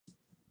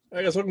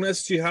I guess welcome to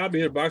SG Hobby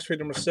here. Box break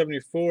number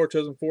 74,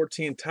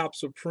 2014 Top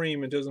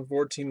Supreme and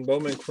 2014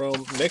 Bowman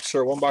Chrome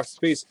Mixer. One box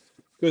apiece.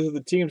 Go through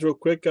the teams real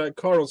quick. Got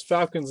Cardinals,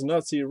 Falcons,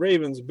 Nutsy,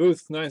 Ravens,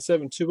 Booth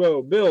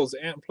 9720, Bills,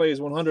 Ant Plays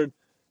 100,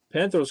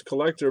 Panthers,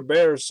 Collector,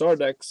 Bears,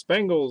 Sardex,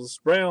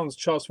 Bengals, Browns,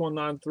 Choss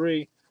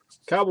 193,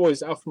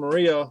 Cowboys, Alpha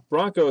Maria,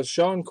 Broncos,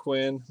 Sean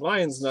Quinn,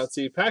 Lions,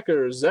 Nutsy,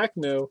 Packers, Zach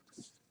New,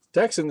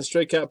 Texans,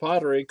 Straight Cat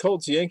Pottery,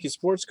 Colts, Yankee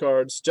Sports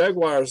Cards,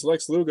 Jaguars,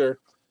 Lex Luger,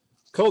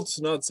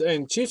 Colts Nuts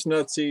and Chiefs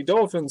Nutsy,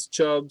 Dolphins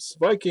Chubbs,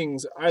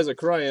 Vikings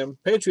Isaac Ryan,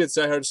 Patriots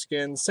I Heard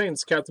Skin,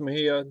 Saints Captain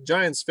Mejia,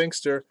 Giants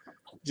Finkster,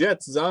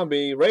 Jets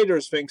Zombie,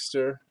 Raiders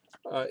Finkster,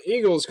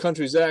 Eagles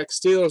Country Zach,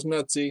 Steelers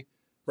Nutsy,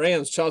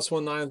 Rams Choss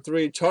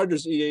 193,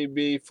 Chargers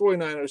EAB,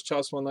 49ers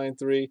Choss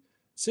 193,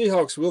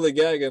 Seahawks Willie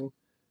Gagnon,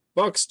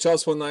 Bucks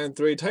Choss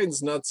 193,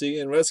 Titans Nutsy,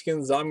 and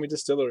Redskins Zombie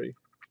Distillery.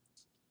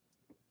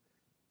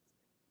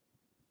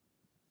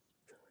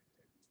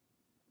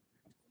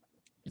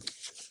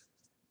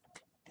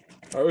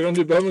 All right, we're going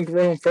to do Bowman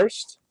Chrome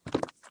first.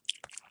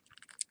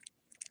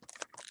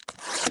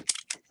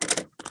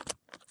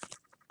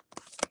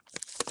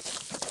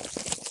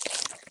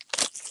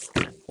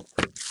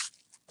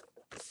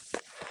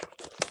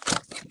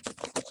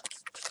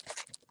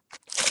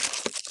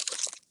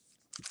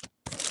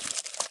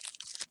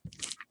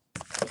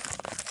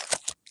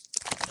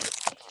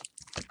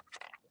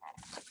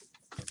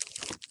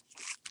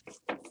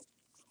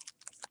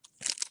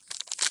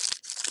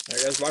 All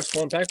right, guys, box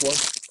one, pack one.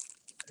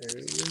 Here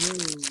we go.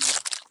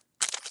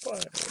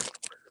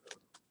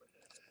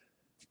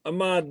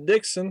 Ahmad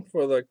Dixon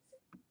for the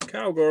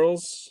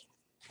Cowgirls.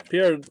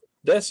 Pierre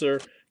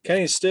Desser.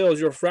 Kenny Stills,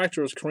 your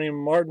fractures.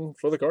 Kareem Martin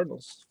for the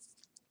Cardinals.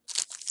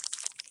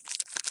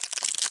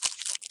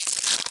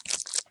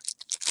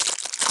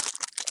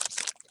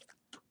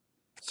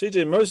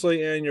 CJ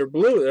Mosley and your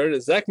blue. There it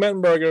is. Zach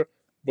Mettenberger.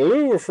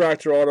 Blue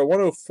refractor auto.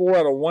 104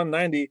 out of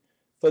 190.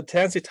 For the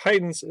Tennessee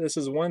Titans, this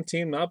is one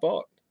team not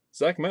bought.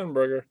 Zach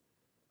Mettenberger.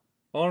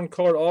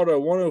 On-card auto.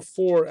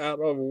 104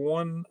 out of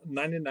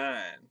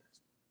 199.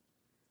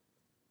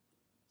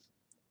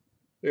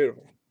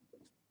 Beautiful.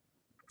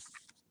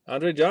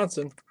 Andre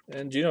Johnson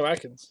and Geno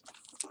Atkins.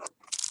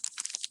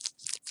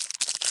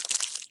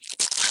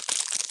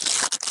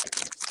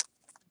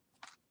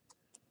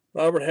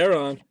 Robert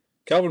Heron,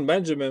 Calvin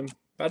Benjamin,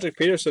 Patrick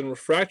Peterson,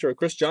 refractor,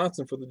 Chris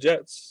Johnson for the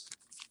Jets.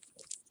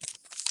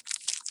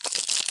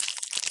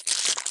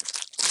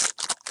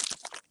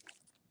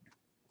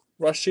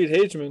 Rashid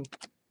Hageman,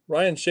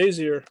 Ryan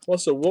Shazier,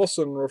 Russell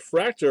Wilson,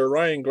 refractor,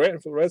 Ryan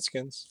Grant for the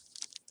Redskins.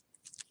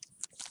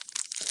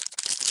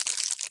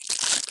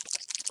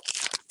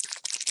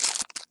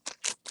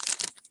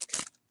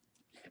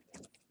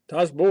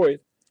 Taj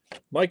Boyd,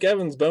 Mike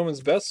Evans, Bowman's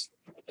best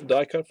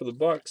die cut for the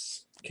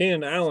Bucks.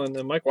 Keenan Allen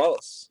and Mike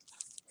Wallace.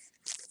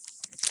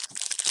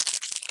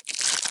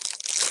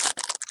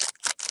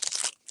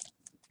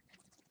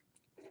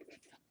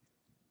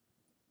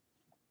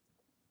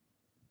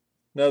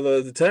 Now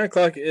the 10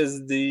 o'clock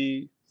is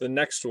the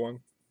next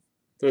one.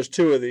 There's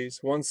two of these.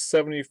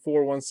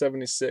 174,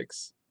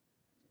 176.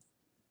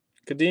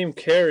 Kadeem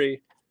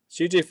Carey,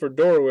 CJ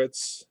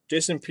Fedorowicz,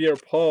 Jason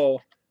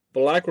Pierre-Paul,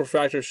 Black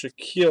refractor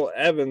Shaquille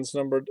Evans,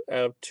 numbered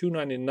out of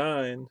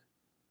 299.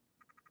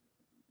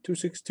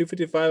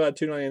 255 out of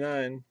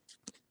 299.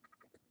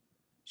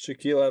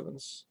 Shaquille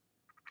Evans.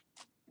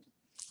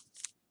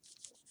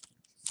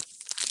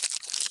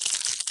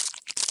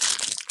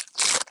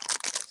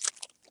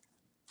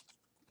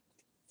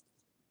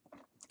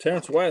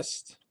 Terrence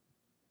West.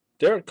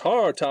 Derek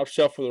Carr, top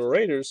shelf for the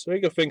Raiders. There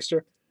you go,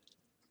 Finkster.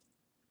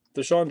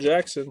 Deshaun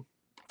Jackson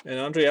and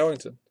Andre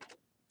Ellington.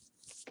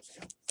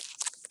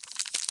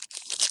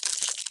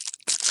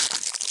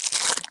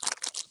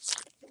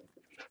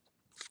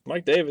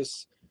 Mike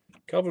Davis,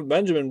 Calvin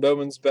Benjamin,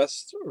 Bowman's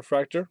best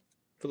refractor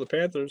for the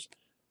Panthers.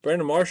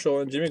 Brandon Marshall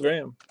and Jimmy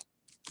Graham.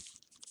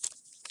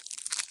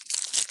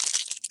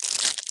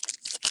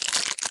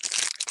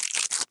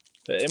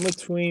 In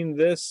between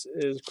this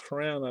is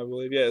Crown, I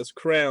believe. Yeah, it's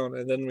Crown,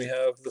 and then we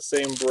have the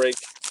same break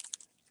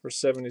for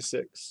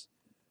 76.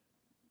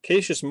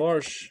 Cassius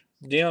Marsh,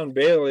 Deion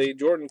Bailey,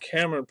 Jordan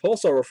Cameron,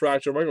 Pulsar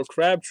refractor, Michael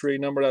Crabtree,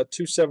 numbered out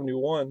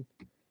 271.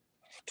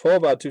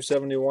 12 out of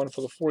 271 for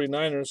the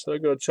 49ers. So they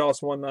go to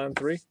Choss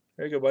 193.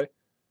 There you go, buddy.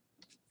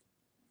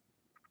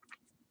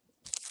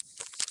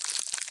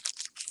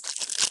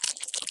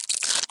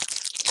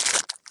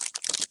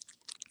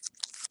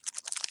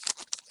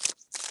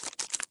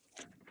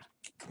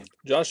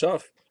 Josh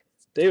Huff,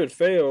 David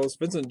Fales,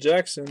 Vincent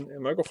Jackson,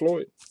 and Michael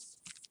Floyd.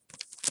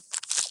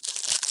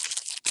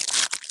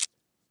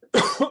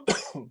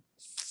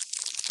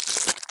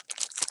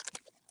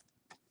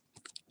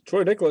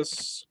 Troy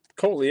Nicholas,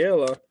 Colt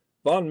Liela,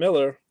 Von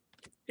Miller,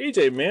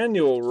 EJ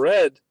Manuel,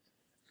 red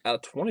out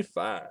of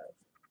 25.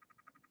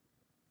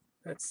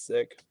 That's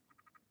sick.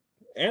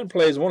 And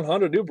plays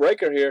 100. New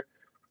breaker here.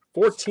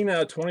 14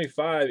 out of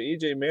 25.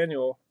 EJ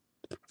Manuel.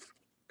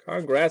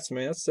 Congrats,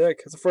 man. That's sick.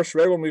 That's the first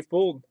red one we've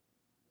pulled.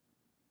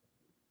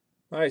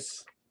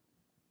 Nice.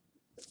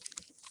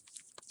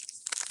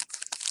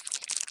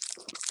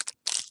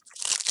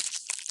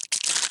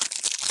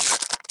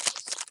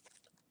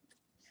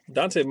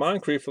 Dante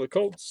Moncrief for the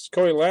Colts.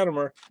 Cody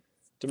Latimer.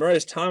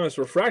 Demaryius Thomas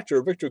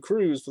refractor. Victor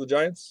Cruz for the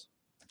Giants.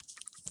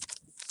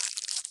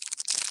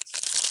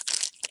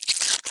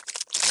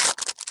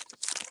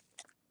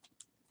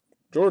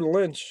 Jordan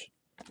Lynch.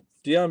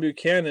 Deion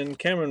Buchanan.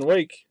 Cameron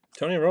Wake.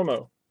 Tony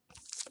Romo.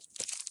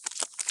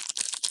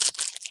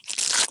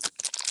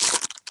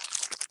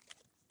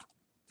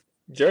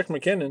 Jerick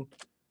McKinnon.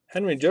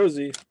 Henry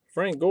Josie.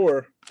 Frank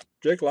Gore.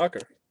 Jake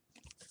Locker.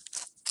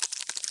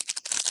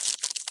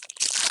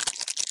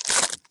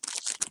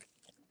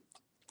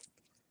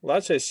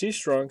 Lache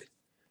Seastrunk.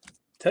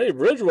 Teddy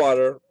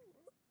Bridgewater.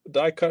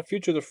 Die cut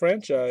future of the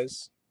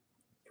franchise.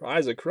 For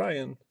Isaac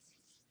Ryan.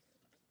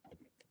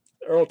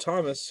 Earl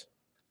Thomas.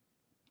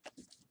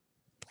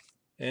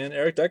 And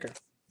Eric Decker.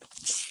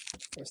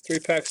 There's 3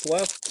 packs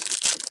left.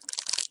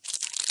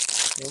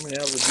 Then we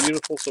have the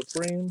beautiful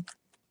Supreme.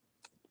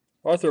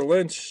 Arthur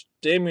Lynch,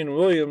 Damian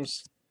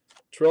Williams,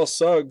 Terrell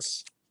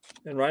Suggs,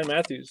 and Ryan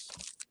Matthews.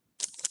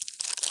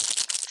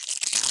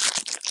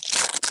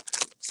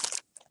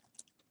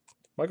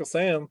 Michael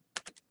Sam,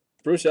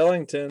 Bruce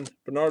Ellington,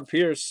 Bernard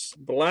Pierce,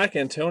 Black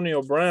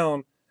Antonio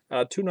Brown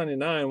out of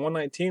 299,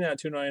 119 out of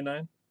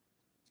 299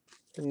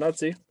 for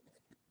Nutsy.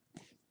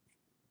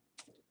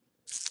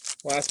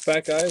 Last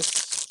pack, guys,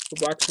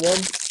 for box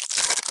 1.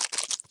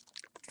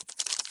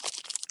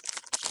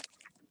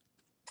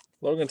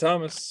 Logan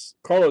Thomas,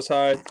 Carlos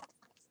Hyde,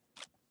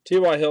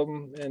 T.Y.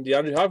 Hilton, and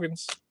DeAndre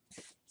Hopkins.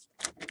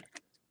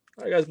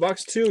 All right, guys,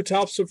 box 2,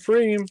 Top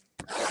Supreme.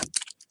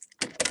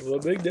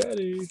 The Big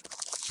Daddy.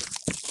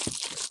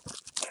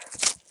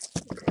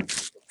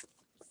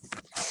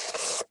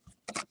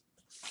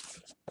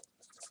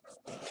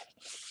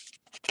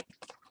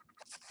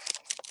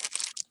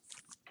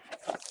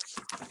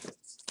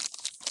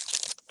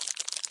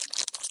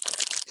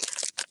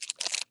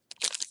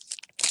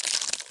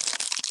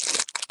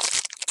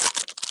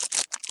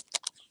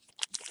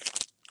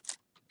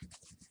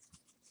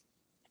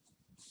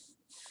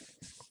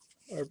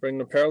 All right, bring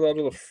the parallel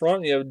to the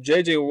front. You have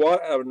J.J.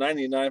 Watt out of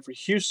 99 for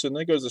Houston.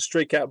 That goes to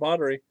Straight Cat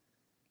Pottery.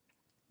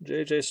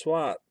 J.J.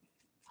 Swat.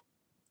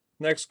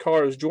 Next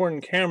card is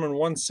Jordan Cameron,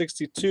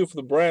 162 for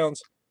the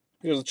Browns.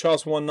 He goes to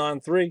Charles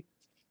 193.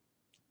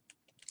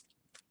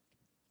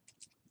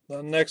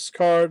 The next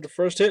card, the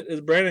first hit,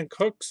 is Brandon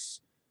Cooks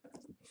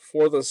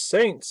for the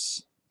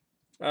Saints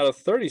out of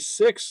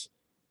 36.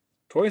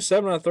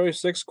 27 out of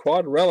 36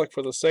 quad relic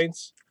for the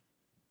Saints.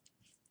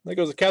 That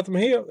goes to Captain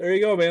Mejia. There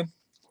you go, man.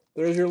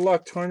 There's your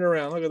luck turned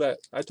around. Look at that.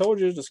 I told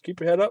you, just keep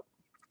your head up.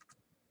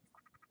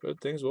 Good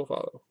things will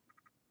follow.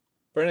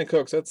 Brandon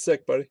Cooks, that's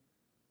sick, buddy.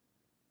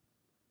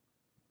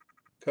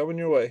 Coming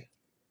your way.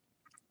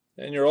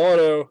 And your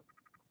auto.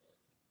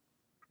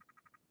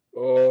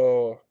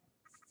 Oh.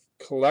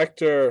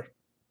 Collector.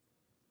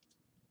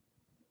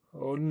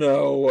 Oh,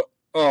 no.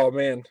 Oh,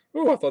 man.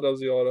 Oh, I thought that was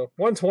the auto.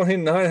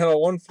 129 out of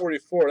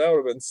 144. That would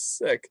have been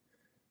sick.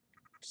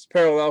 Just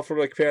parallel for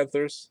the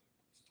Panthers.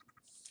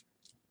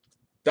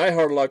 Die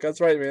hard luck.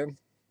 That's right, man.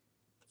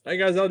 All right,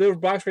 guys. That'll do it for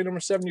box break number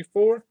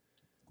 74.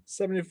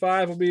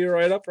 75 will be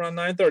right up around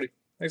 9:30.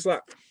 Thanks a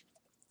lot.